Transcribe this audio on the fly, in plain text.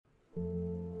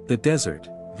The desert,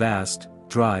 vast,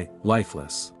 dry,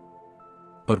 lifeless.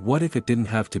 But what if it didn't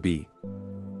have to be?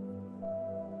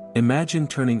 Imagine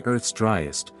turning Earth's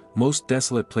driest, most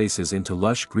desolate places into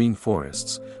lush green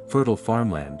forests, fertile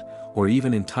farmland, or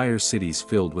even entire cities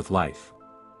filled with life.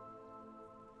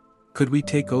 Could we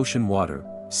take ocean water,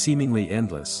 seemingly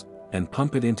endless, and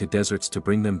pump it into deserts to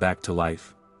bring them back to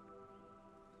life?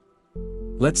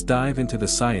 Let's dive into the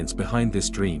science behind this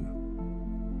dream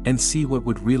and see what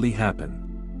would really happen.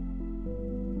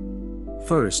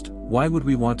 First, why would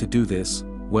we want to do this?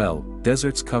 Well,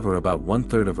 deserts cover about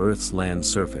 1/3 of Earth's land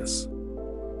surface.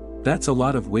 That's a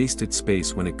lot of wasted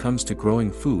space when it comes to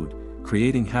growing food,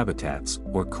 creating habitats,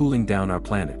 or cooling down our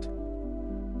planet.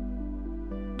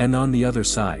 And on the other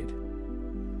side,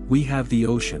 we have the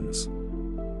oceans.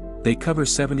 They cover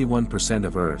 71%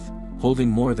 of Earth,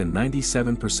 holding more than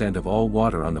 97% of all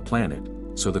water on the planet,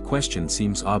 so the question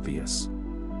seems obvious.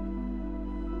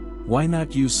 Why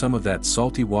not use some of that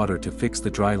salty water to fix the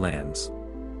dry lands?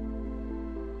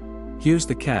 Here's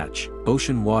the catch: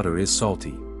 ocean water is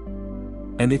salty.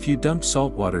 And if you dump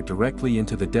salt water directly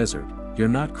into the desert,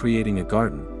 you're not creating a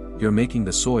garden, you're making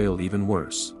the soil even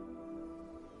worse.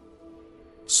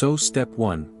 So step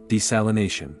 1,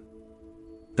 desalination.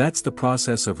 That's the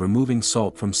process of removing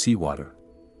salt from seawater.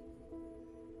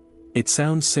 It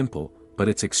sounds simple, but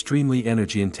it's extremely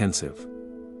energy intensive.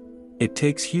 It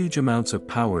takes huge amounts of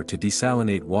power to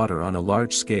desalinate water on a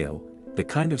large scale, the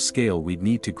kind of scale we'd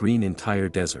need to green entire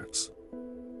deserts.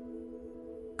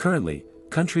 Currently,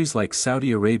 countries like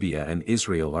Saudi Arabia and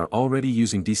Israel are already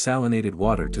using desalinated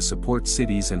water to support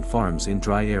cities and farms in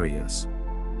dry areas.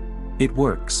 It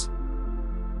works.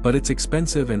 But it's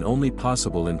expensive and only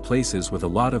possible in places with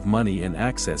a lot of money and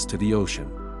access to the ocean.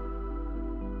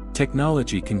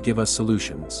 Technology can give us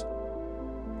solutions.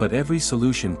 But every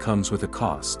solution comes with a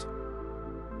cost.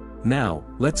 Now,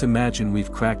 let's imagine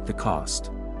we've cracked the cost.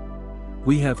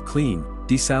 We have clean,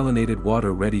 desalinated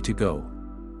water ready to go.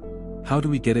 How do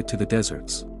we get it to the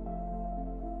deserts?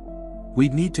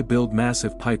 We'd need to build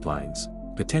massive pipelines,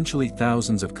 potentially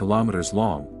thousands of kilometers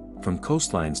long, from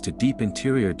coastlines to deep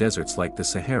interior deserts like the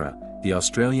Sahara, the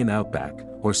Australian outback,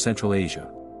 or Central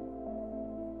Asia.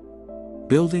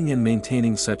 Building and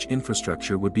maintaining such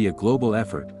infrastructure would be a global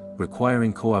effort,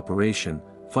 requiring cooperation,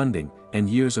 funding, and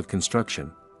years of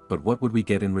construction, but what would we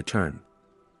get in return?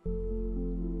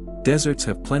 Deserts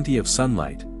have plenty of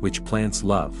sunlight, which plants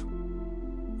love.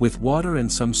 With water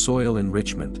and some soil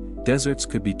enrichment, deserts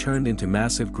could be turned into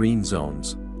massive green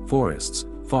zones, forests,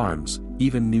 farms,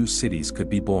 even new cities could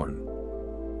be born.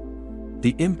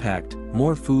 The impact: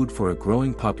 more food for a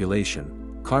growing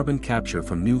population, carbon capture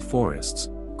from new forests,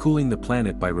 cooling the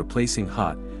planet by replacing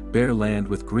hot, bare land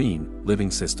with green,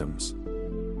 living systems.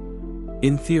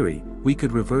 In theory, we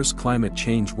could reverse climate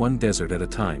change one desert at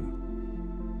a time.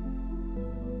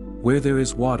 Where there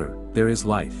is water, there is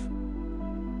life.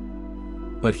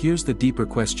 But here's the deeper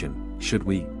question: should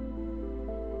we?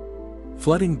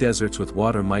 Flooding deserts with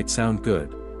water might sound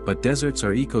good, but deserts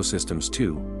are ecosystems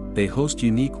too. They host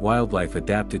unique wildlife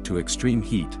adapted to extreme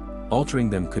heat.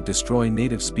 Altering them could destroy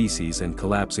native species and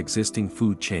collapse existing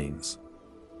food chains.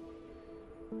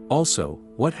 Also,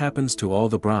 what happens to all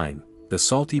the brine, the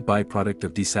salty byproduct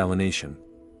of desalination?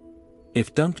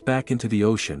 If dumped back into the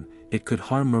ocean, it could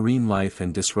harm marine life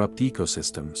and disrupt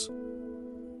ecosystems.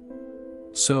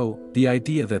 So, the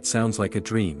idea that sounds like a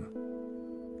dream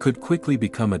could quickly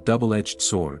become a double-edged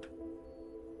sword.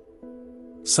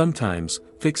 Sometimes,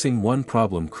 fixing one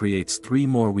problem creates 3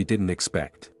 more we didn't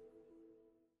expect.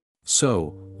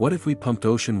 So, what if we pumped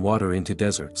ocean water into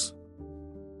deserts?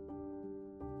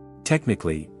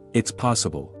 Technically, it's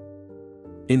possible.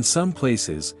 In some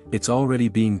places, it's already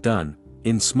being done,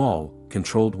 in small,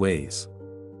 controlled ways.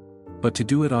 But to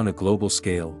do it on a global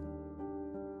scale,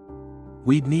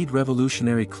 we'd need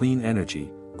revolutionary clean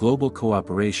energy, global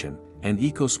cooperation, and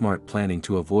eco-smart planning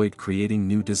to avoid creating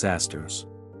new disasters.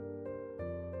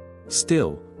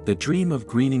 Still, the dream of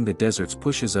greening the deserts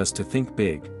pushes us to think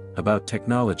big, about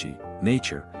technology,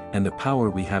 nature, and the power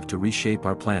we have to reshape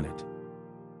our planet.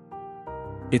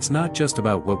 It's not just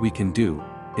about what we can do,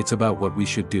 it's about what we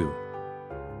should do.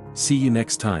 See you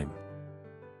next time.